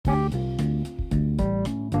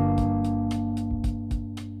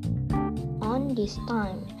this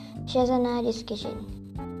time, Shazana discussion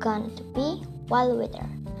going to be wild weather.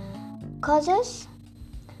 Causes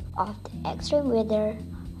of the extreme weather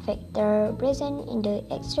factor present in the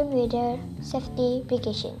extreme weather safety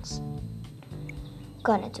precautions.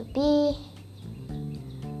 Gonna to be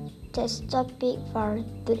test topic for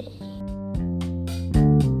today.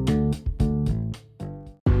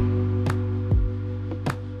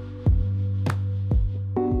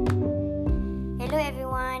 Hello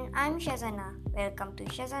everyone, I'm Shazana. Welcome to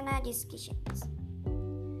Shazana Discussions.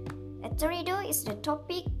 A tornado is the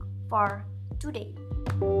topic for today.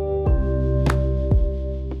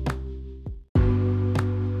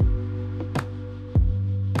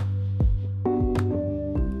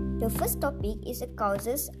 The first topic is the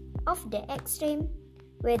causes of the extreme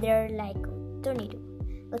weather like tornado.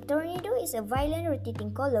 A tornado is a violent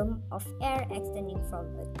rotating column of air extending from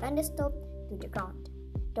a thunderstorm to the ground.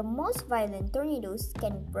 The most violent tornadoes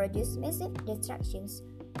can produce massive destructions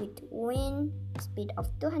with wind speed of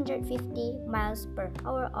 250 miles per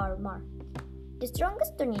hour or more. The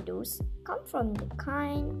strongest tornadoes come from the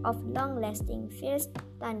kind of long-lasting fierce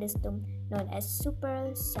thunderstorm known as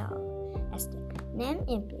supercell. As the name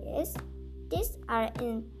implies, these are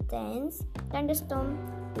intense thunderstorms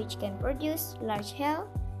which can produce large hail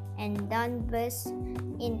and downbursts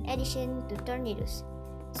in addition to tornadoes.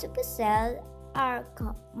 Supercell are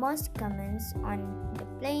most common on the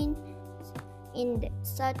plains in the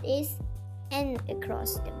southeast and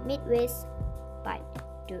across the Midwest, but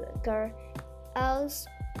do occur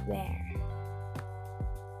elsewhere.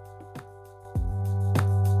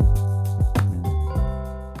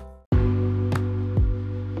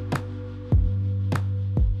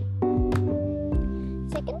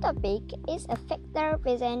 Second topic is a factor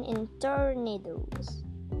present in tornadoes.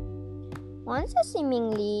 Once a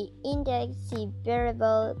seemingly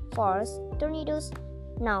indecipherable force, tornadoes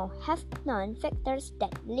now have known factors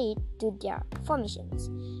that lead to their formations.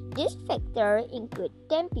 These factors include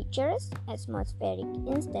temperatures, atmospheric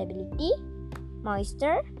instability,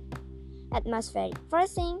 moisture, atmospheric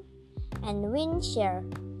forcing, and wind shear,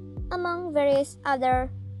 among various other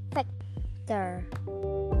factors.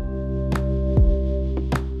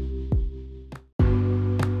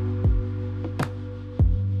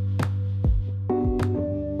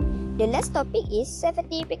 The last topic is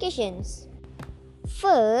safety precautions.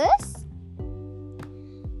 First,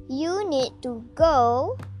 you need to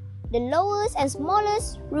go the lowest and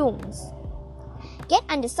smallest rooms. Get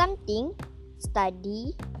under something,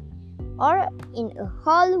 study, or in a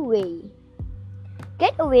hallway.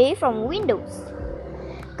 Get away from windows.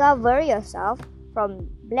 Cover yourself from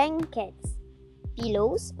blankets,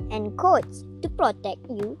 pillows, and coats to protect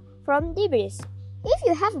you from debris. If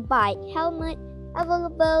you have bike helmet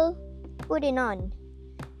available, put it on.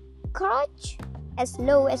 Crouch as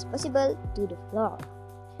low as possible to the floor.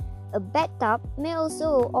 A bathtub may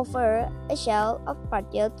also offer a shell of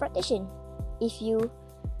partial protection if you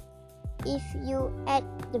add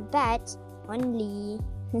the bath only.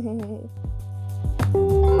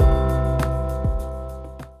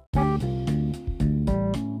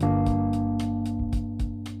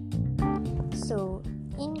 So,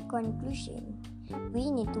 in conclusion,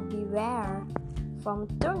 we need to beware from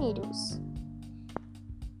tornadoes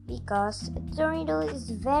because a tornado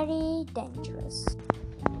is very dangerous.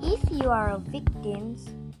 If you are a victim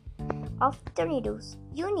of tornadoes,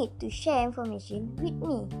 you need to share information with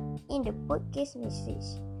me in the podcast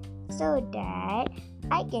message so that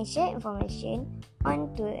I can share information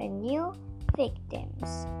onto a new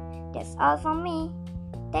victims. That's all from me.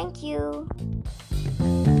 Thank you.